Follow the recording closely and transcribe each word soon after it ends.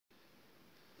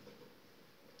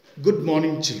Good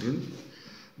morning, children.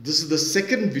 This is the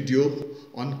second video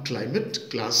on climate,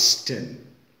 class 10.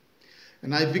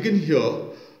 And I begin here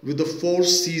with the four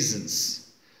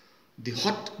seasons. The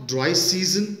hot, dry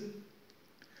season,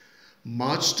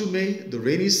 March to May, the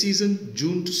rainy season,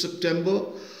 June to September,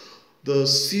 the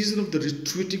season of the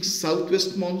retreating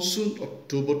southwest monsoon,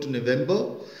 October to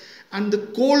November, and the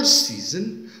cold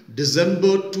season,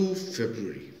 December to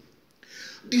February.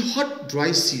 The hot,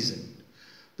 dry season.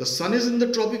 The sun is in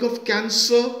the Tropic of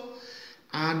Cancer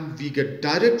and we get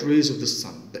direct rays of the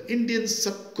sun. The Indian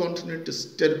subcontinent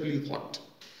is terribly hot.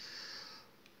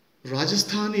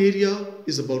 Rajasthan area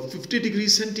is about 50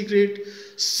 degrees centigrade.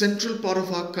 Central part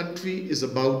of our country is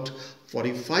about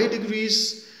 45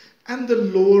 degrees and the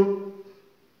lower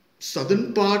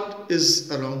southern part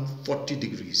is around 40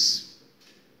 degrees.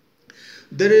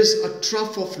 There is a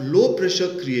trough of low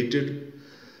pressure created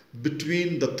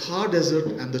between the Thar Desert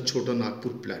and the Chota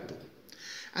Nagpur Plateau.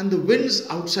 And the winds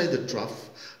outside the trough,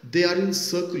 they are in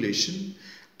circulation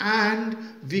and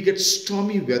we get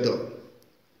stormy weather.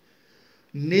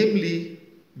 Namely,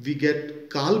 we get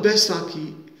Kal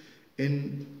Baisakhi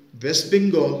in West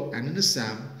Bengal and in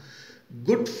Assam,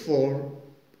 good for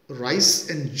rice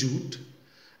and jute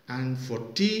and for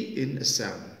tea in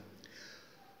Assam.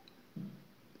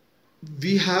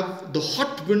 We have the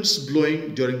hot winds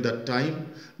blowing during that time.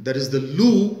 There is the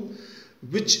Lu,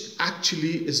 which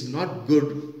actually is not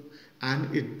good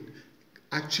and it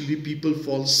actually people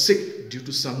fall sick due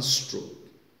to sunstroke.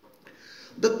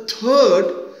 The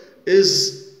third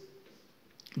is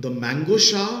the mango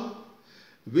shower,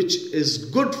 which is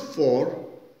good for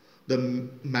the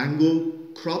mango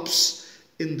crops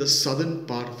in the southern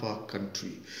part of our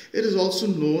country. It is also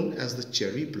known as the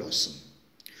cherry blossom.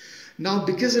 Now,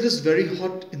 because it is very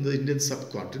hot in the Indian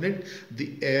subcontinent,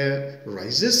 the air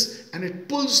rises and it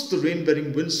pulls the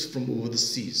rain-bearing winds from over the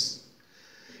seas.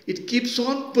 It keeps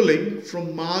on pulling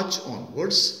from March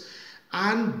onwards,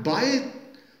 and by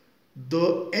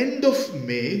the end of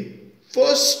May,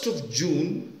 1st of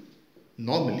June,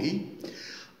 normally,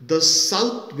 the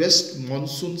southwest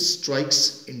monsoon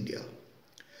strikes India.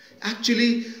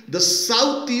 Actually, the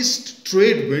southeast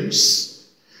trade winds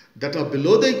that are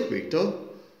below the equator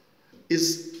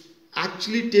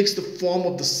actually takes the form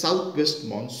of the southwest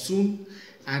monsoon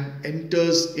and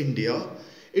enters India.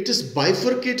 It is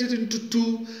bifurcated into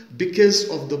two because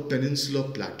of the peninsular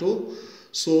plateau.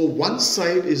 So one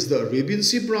side is the Arabian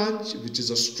Sea branch, which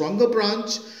is a stronger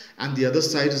branch, and the other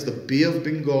side is the Bay of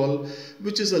Bengal,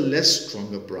 which is a less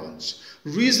stronger branch.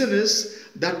 Reason is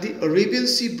that the Arabian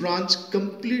Sea branch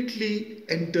completely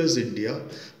enters India.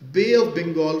 Bay of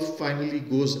Bengal finally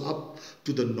goes up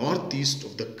to the northeast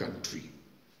of the country.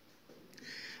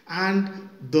 And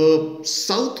the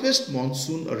southwest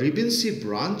monsoon Arabian Sea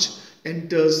branch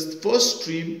enters first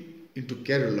stream into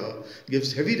Kerala,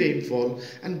 gives heavy rainfall,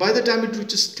 and by the time it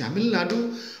reaches Tamil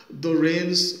Nadu, the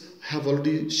rains have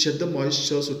already shed the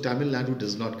moisture, so Tamil Nadu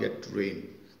does not get rain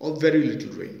or very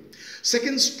little rain.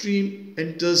 Second stream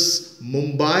enters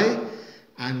Mumbai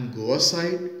and Goa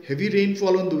side, heavy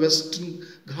rainfall on the western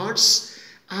Ghats,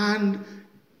 and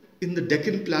in the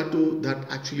Deccan Plateau that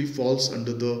actually falls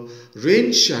under the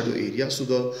rain shadow area, so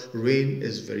the rain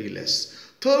is very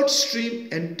less. Third stream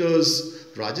enters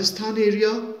Rajasthan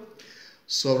area,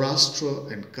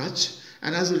 Saurashtra and Kutch,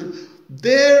 and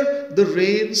there the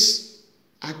rains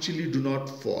actually do not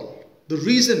fall. The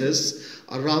reason is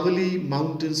Aravalli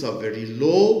mountains are very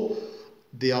low,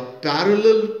 they are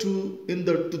parallel to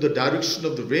the direction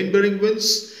of the rain-bearing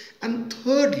winds, and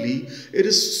thirdly, it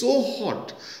is so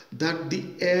hot that the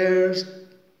air,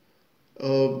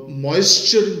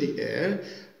 moisture in the air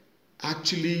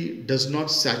actually does not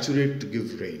saturate to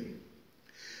give rain.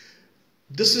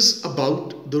 This is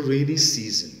about the rainy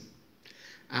season.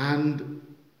 And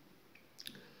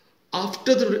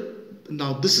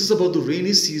now this is about the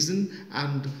rainy season,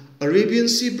 and Arabian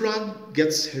Sea branch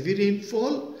gets heavy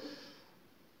rainfall,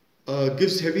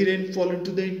 gives heavy rainfall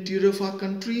into the interior of our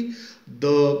country.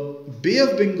 The Bay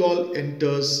of Bengal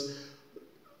enters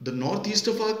the northeast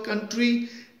of our country,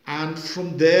 and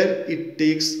from there it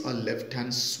takes a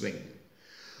left-hand swing.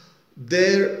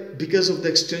 There, because of the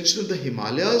extension of the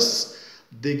Himalayas,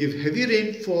 they give heavy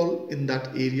rainfall in that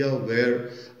area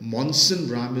where monsoon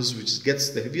ram is, which gets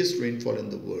the heaviest rainfall in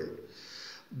the world.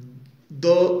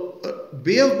 The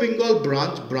Bay of Bengal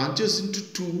branches into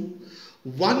two.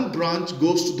 One branch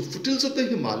goes to the foothills of the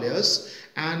Himalayas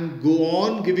and go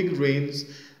on giving rains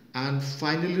and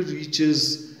finally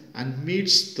reaches and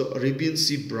meets the Arabian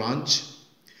Sea branch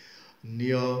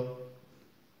near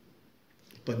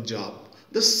Punjab.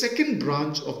 The second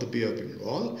branch of the Bay of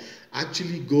Bengal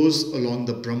actually goes along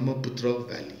the Brahmaputra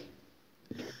valley.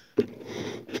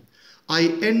 I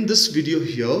end this video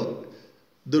here.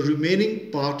 The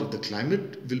remaining part of the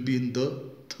climate will be in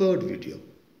the third video.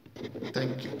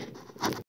 Thank you.